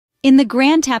In the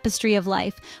grand tapestry of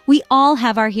life, we all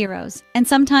have our heroes, and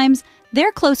sometimes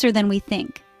they're closer than we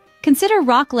think. Consider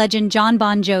rock legend Jon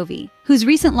Bon Jovi, whose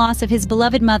recent loss of his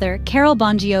beloved mother, Carol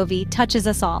Bongiovi, touches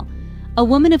us all. A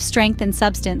woman of strength and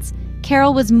substance,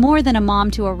 Carol was more than a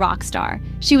mom to a rock star.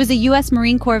 She was a U.S.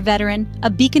 Marine Corps veteran, a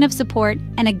beacon of support,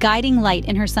 and a guiding light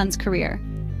in her son's career.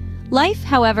 Life,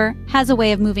 however, has a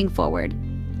way of moving forward.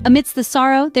 Amidst the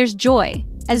sorrow, there's joy,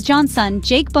 as Jon's son,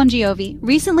 Jake Bongiovi,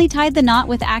 recently tied the knot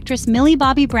with actress Millie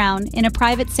Bobby Brown in a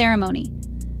private ceremony.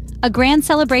 A grand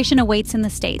celebration awaits in the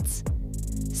States.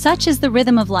 Such is the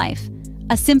rhythm of life,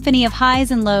 a symphony of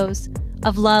highs and lows,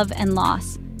 of love and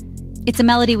loss. It's a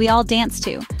melody we all dance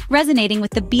to, resonating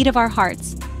with the beat of our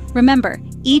hearts. Remember,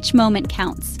 each moment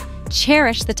counts.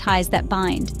 Cherish the ties that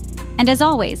bind. And as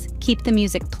always, keep the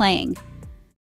music playing.